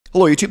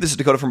Hello YouTube, this is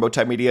Dakota from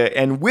Bowtied Media,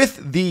 and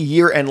with the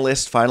year-end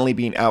list finally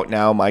being out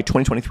now, my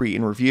 2023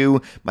 in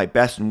review, my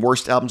best and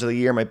worst albums of the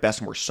year, my best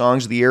and worst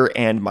songs of the year,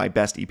 and my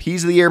best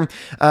EPs of the year,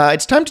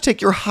 it's time to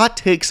take your hot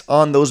takes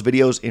on those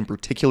videos in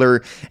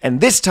particular, and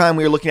this time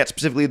we are looking at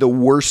specifically the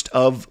worst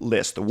of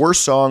list, the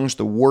worst songs,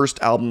 the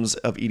worst albums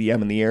of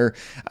EDM in the year,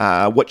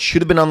 what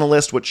should have been on the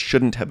list, what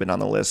shouldn't have been on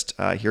the list.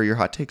 Here are your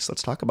hot takes,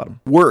 let's talk about them.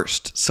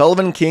 Worst,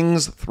 Sullivan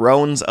King's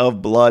Thrones of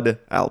Blood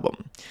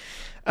album.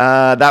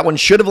 That one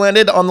should have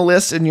landed on the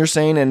list, and you're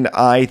saying, and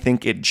I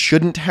think it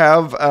shouldn't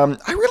have.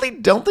 I really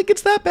don't think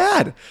it's that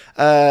bad.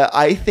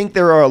 I think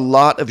there are a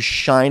lot of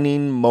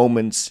shining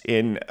moments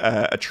in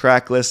a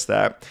track list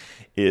that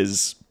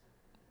is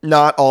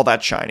not all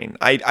that shining.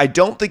 I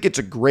don't think it's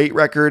a great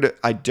record.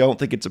 I don't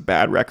think it's a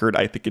bad record.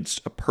 I think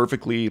it's a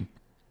perfectly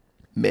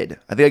mid.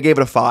 I think I gave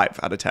it a 5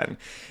 out of 10.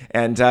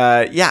 And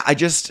yeah, I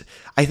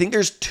think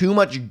there's too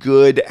much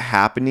good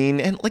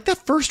happening. And like that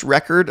first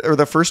record or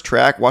the first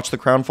track, Watch the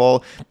Crown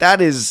Fall,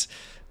 that's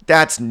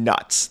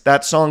nuts.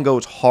 That song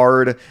goes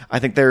hard. I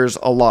think there's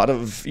a lot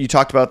of, you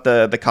talked about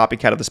the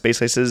copycat of the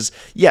Space Laces.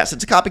 Yes,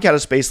 it's a copycat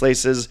of Space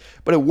Laces,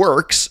 but it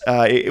works.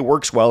 It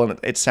works well and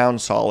it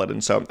sounds solid.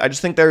 And so I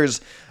just think there's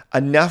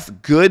enough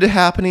good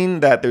happening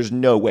that there's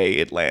no way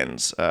it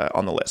lands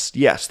on the list.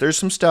 Yes, there's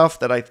some stuff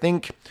that I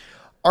think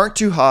aren't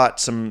too hot,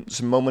 some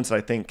moments that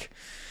I think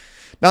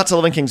not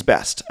Sullivan King's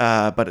best,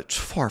 but it's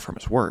far from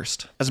his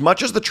worst. As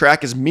much as the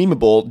track is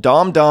memeable,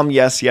 Dom Dom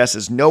Yes Yes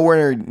is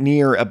nowhere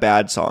near a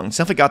bad song. It's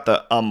definitely got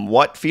the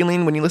what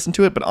feeling when you listen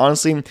to it, but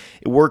honestly,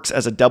 it works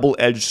as a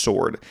double-edged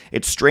sword.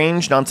 It's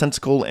strange,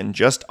 nonsensical, and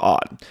just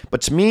odd.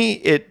 But to me,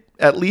 it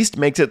at least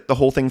makes it the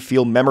whole thing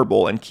feel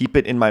memorable and keep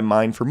it in my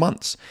mind for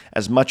months.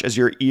 As much as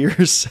your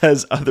ear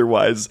says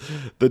otherwise,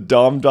 the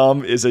Dom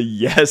Dom is a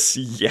yes,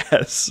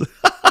 yes.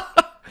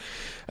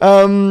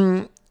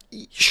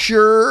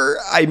 Sure.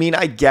 I mean,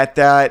 I get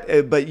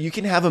that, but you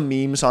can have a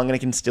meme song and it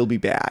can still be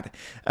bad.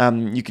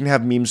 You can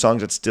have meme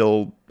songs that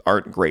still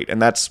aren't great.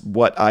 And that's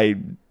what I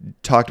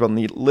talked about in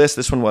the list.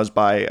 This one was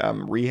by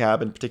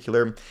Rehab in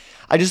particular.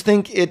 I just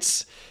think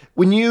it's,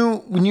 when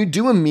you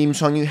do a meme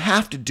song, you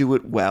have to do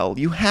it well.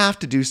 You have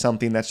to do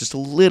something that's just a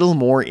little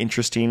more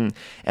interesting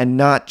and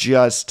not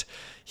just,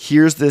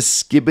 here's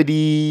this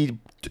skibbity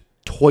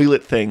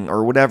toilet thing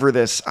or whatever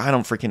this, I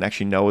don't freaking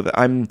actually know that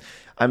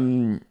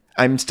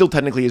I'm still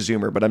technically a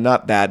Zoomer, but I'm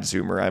not that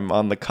Zoomer. I'm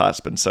on the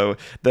cusp. And so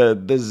the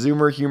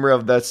Zoomer humor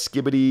of the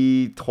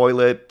skibbity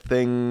toilet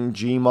thing,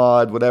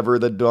 Gmod, whatever,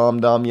 the Dom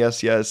Dom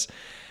Yes Yes,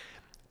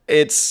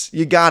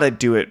 you gotta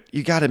do it.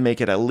 You gotta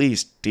make it at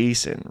least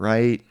decent,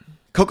 right?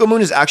 Coco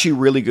Moon is actually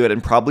really good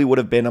and probably would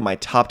have been on my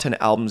top 10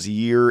 albums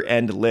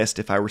year-end list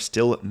if I were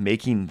still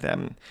making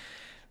them.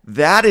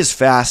 That is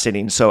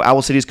fascinating. So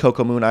Owl City's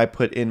Coco Moon I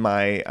put in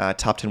my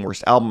top 10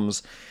 worst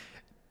albums.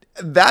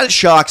 That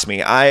shocks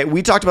me.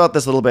 We talked about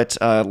this a little bit,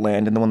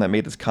 Landon, the one that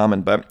made this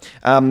comment, but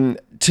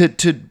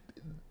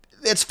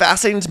it's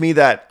fascinating to me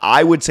that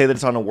I would say that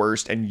it's on a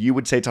worst and you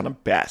would say it's on a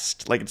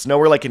best. Like, it's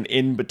nowhere like an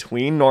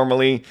in-between.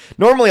 Normally,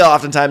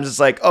 oftentimes it's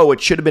like, oh, it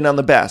should have been on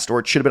the best or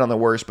it should have been on the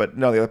worst, but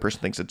no, the other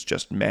person thinks it's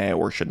just meh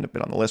or shouldn't have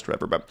been on the list or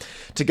whatever. But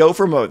to go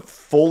from a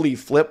fully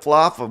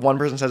flip-flop of one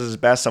person says it's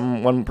best,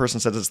 one person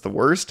says it's the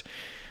worst,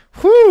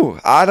 whew,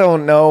 I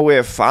don't know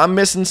if I'm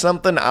missing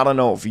something. I don't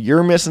know if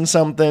you're missing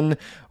something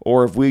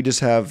or if we just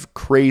have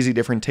crazy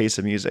different tastes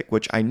of music,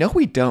 which I know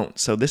we don't.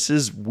 So this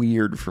is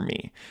weird for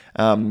me.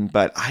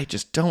 But I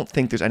just don't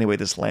think there's any way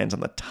this lands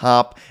on the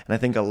top. And I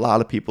think a lot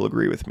of people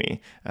agree with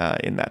me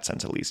in that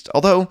sense, at least.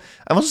 Although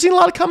I've also seen a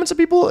lot of comments of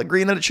people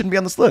agreeing that it shouldn't be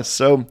on this list.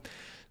 So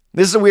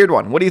this is a weird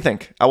one. What do you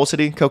think? Owl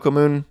City, Coco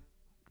Moon,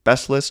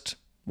 best list,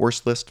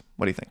 worst list?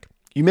 What do you think?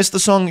 You missed the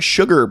song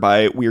Sugar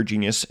by Weird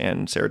Genius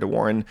and Sarah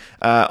DeWarren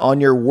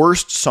on your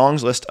worst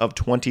songs list of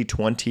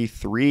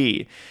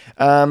 2023.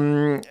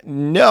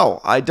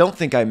 No, I don't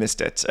think I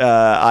missed it.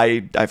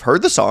 I've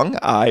heard the song.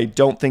 I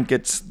don't think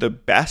it's the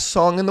best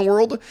song in the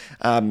world.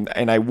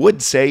 And I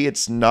would say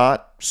it's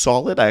not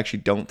solid. I actually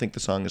don't think the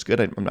song is good.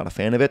 I'm not a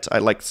fan of it. I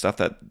like stuff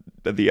that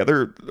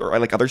I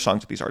like other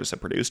songs that these artists have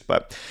produced.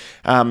 But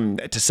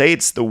to say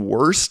it's the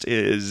worst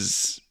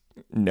is...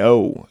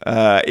 no.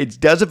 It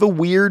does have a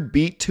weird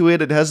beat to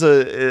it. It has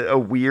a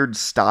weird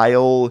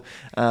style,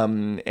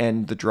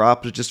 and the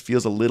drop just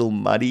feels a little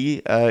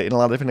muddy in a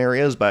lot of different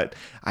areas, but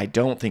I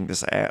don't think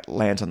this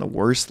lands on the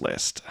worst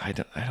list. I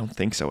don't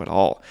think so at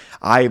all.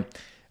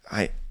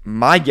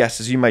 My guess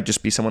is you might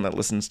just be someone that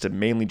listens to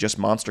mainly just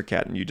Monster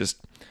Cat, and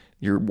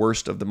your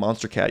worst of the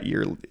Monster Cat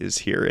year is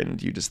here,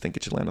 and you just think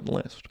it should land on the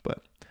list,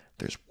 but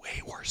there's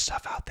way worse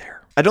stuff out there.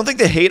 I don't think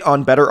the hate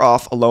on Better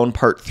Off Alone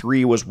Part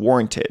 3 was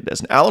warranted. As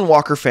an Alan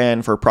Walker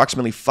fan for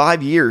approximately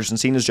 5 years and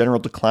seen his general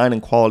decline in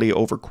quality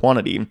over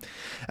quantity,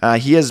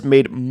 he has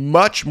made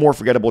much more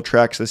forgettable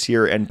tracks this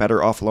year, and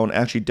Better Off Alone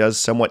actually does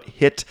somewhat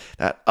hit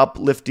that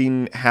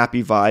uplifting,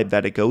 happy vibe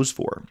that it goes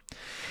for.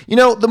 You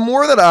know, the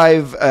more that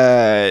I've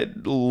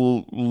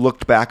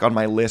looked back on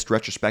my list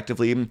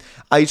retrospectively,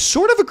 I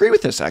sort of agree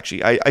with this,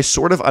 actually. I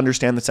sort of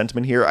understand the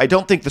sentiment here. I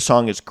don't think the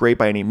song is great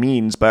by any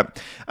means,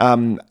 but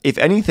if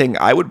anything,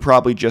 I would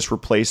probably just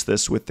replace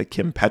this with the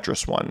Kim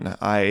Petras one.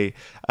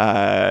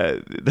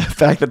 The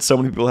fact that so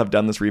many people have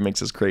done this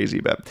remix is crazy,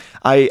 but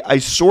I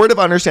sort of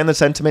understand the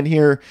sentiment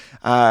here.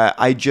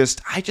 I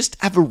just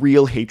have a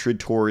real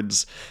hatred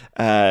towards,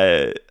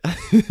 as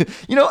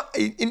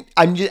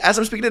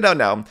I'm speaking it out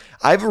now,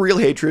 I have a real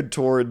hatred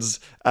towards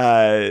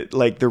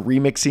like the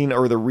remixing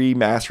or the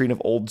remastering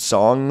of old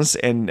songs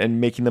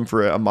and making them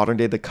for a modern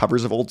day, the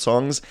covers of old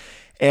songs.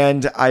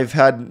 And I've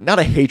had not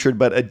a hatred,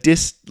 but a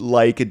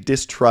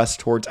distrust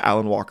towards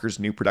Alan Walker's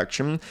new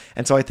production.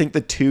 And so I think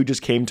the two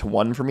just came to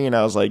one for me. And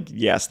I was like,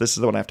 yes, this is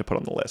the one I have to put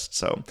on the list.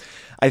 So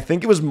I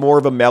think it was more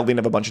of a melding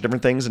of a bunch of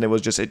different things. And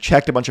it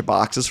checked a bunch of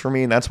boxes for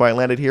me. And that's why I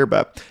landed here.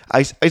 But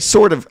I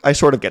sort of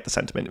get the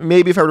sentiment.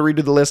 Maybe if I were to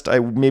redo the list, I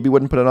maybe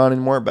wouldn't put it on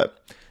anymore,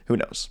 but who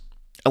knows?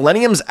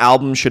 ILLENIUM's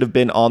album should have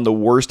been on the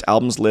worst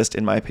albums list,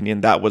 in my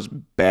opinion. That was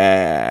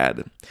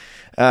bad.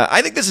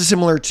 I think this is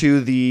similar to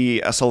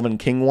the Sullivan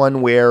King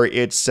one, where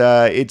it's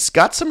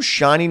got some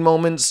shining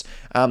moments,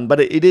 but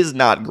it is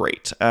not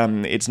great.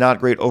 It's not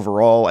great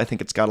overall. I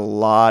think it's got a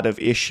lot of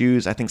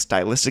issues. I think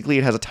stylistically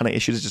it has a ton of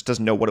issues. It just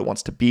doesn't know what it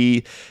wants to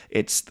be.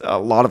 It's a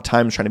lot of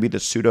times trying to be the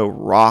pseudo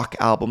rock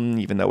album,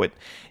 even though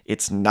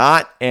it's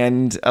not,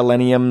 and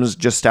ILLENIUM's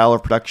just style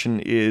of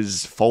production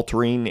is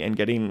faltering and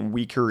getting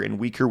weaker and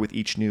weaker with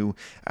each new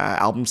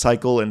album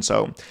cycle. And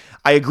so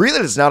I agree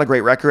that it's not a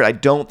great record. I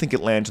don't think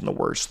it lands in the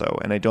worst, though,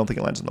 and I don't think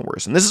it lands in the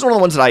worst. And this is one of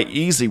the ones that I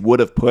easily would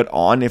have put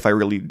on if I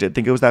really did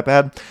think it was that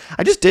bad.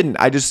 I just didn't.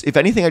 If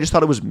anything, I just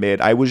thought it was mid.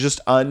 I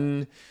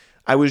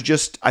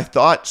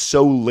thought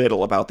so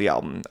little about the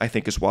album, I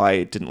think is why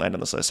it didn't land on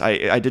this list.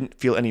 I didn't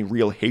feel any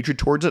real hatred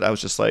towards it. I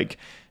was just like,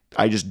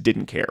 I just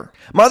didn't care.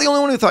 Am I the only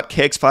one who thought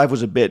KX5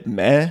 was a bit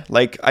meh?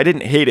 Like, I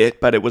didn't hate it,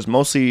 but it was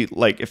mostly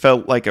like, it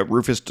felt like a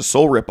Rufus Du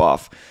Sol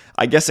ripoff.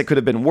 I guess it could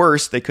have been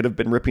worse. They could have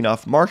been ripping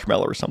off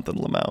Marshmello or something,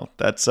 Lamau.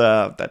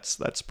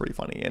 That's pretty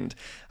funny. And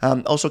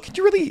also, can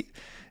you really...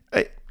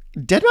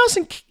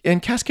 Deadmau5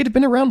 and Cascade have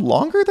been around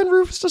longer than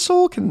Rufus Du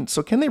Sol? Can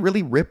they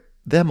really rip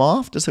them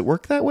off? Does it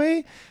work that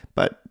way?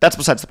 But that's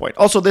besides the point.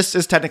 Also, this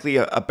is technically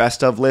a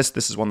best of list.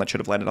 This is one that should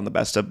have landed on the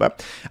best of.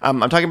 But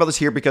I'm talking about this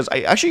here because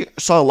I actually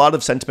saw a lot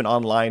of sentiment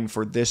online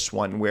for this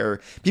one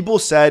where people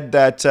said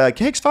that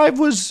KX5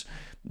 was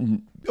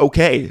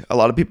okay. A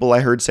lot of people I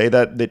heard say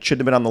that it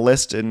shouldn't have been on the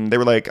list, and they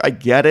were like, I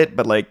get it,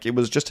 but like it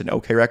was just an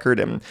okay record,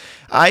 and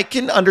I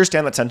can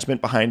understand that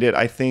sentiment behind it.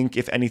 I think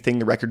if anything,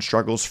 the record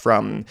struggles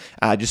from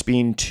just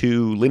being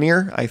too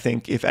linear. I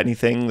think if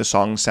anything, the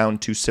songs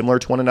sound too similar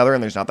to one another,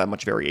 and there's not that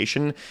much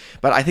variation.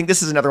 But I think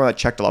this is another one that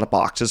checked a lot of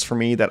boxes for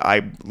me. That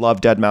I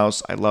love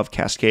Deadmau5, I love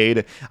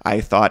Cascade. I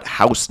thought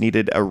House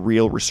needed a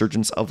real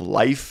resurgence of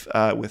life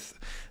with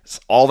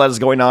all that is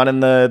going on in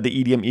the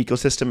EDM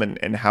ecosystem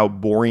and how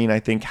boring I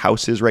think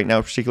House is right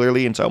now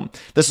particularly. And so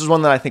this is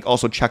one that I think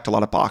also checked a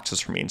lot of boxes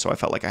for me, and so I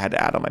felt like I had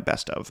to add on my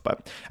best of.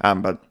 But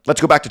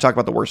let's go back to talk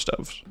about the worst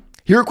of.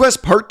 Hero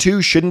Quest Part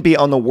 2 shouldn't be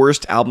on the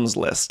worst albums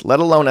list, let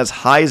alone as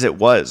high as it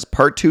was.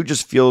 Part 2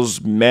 just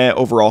feels meh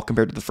overall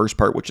compared to the first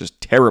part, which is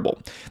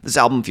terrible. This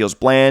album feels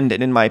bland,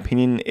 and in my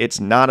opinion, it's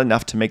not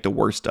enough to make the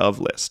worst of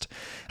list.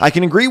 I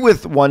can agree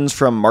with ones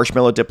from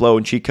Marshmello, Diplo,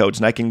 and Cheat Codes,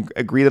 and I can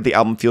agree that the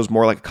album feels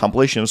more like a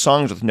compilation of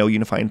songs with no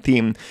unifying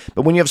theme,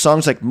 but when you have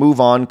songs like Move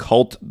On,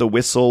 Cult, The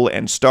Whistle,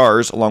 and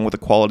Stars, along with the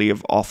quality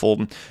of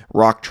awful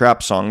rock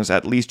trap songs,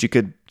 at least you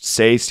could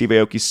say Steve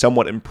Aoki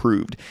somewhat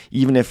improved,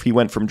 even if he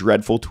went from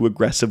dreadful to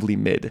aggressively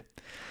mid.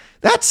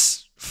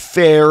 That's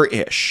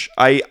fair-ish.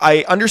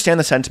 I understand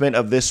the sentiment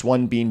of this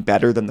one being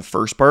better than the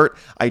first part.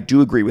 I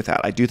do agree with that.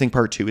 I do think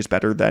part 2 is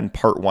better than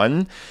part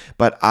 1,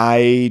 but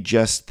I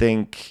just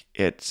think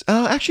it's...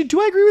 actually,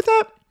 do I agree with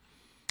that?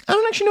 I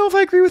don't actually know if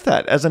I agree with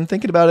that. As I'm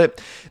thinking about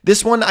it,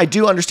 this one, I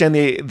do understand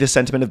the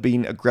sentiment of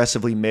being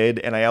aggressively mid,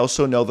 and I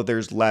also know that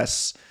there's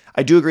less...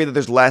 I do agree that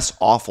there's less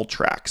awful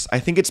tracks. I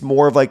think it's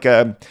more of like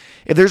a...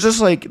 If there's just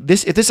like...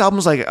 If this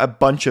album's like a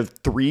bunch of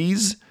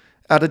 3s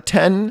out of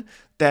 10...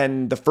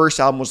 then the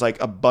first album was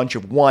like a bunch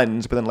of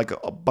 1s, but then like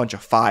a bunch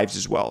of 5s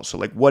as well. So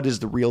like, what is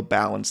the real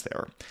balance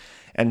there?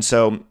 And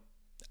so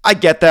I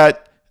get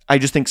that. I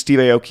just think Steve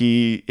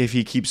Aoki, if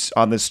he keeps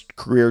on this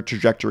career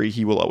trajectory,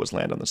 he will always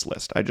land on this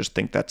list. I just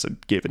think that's a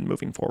given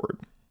moving forward.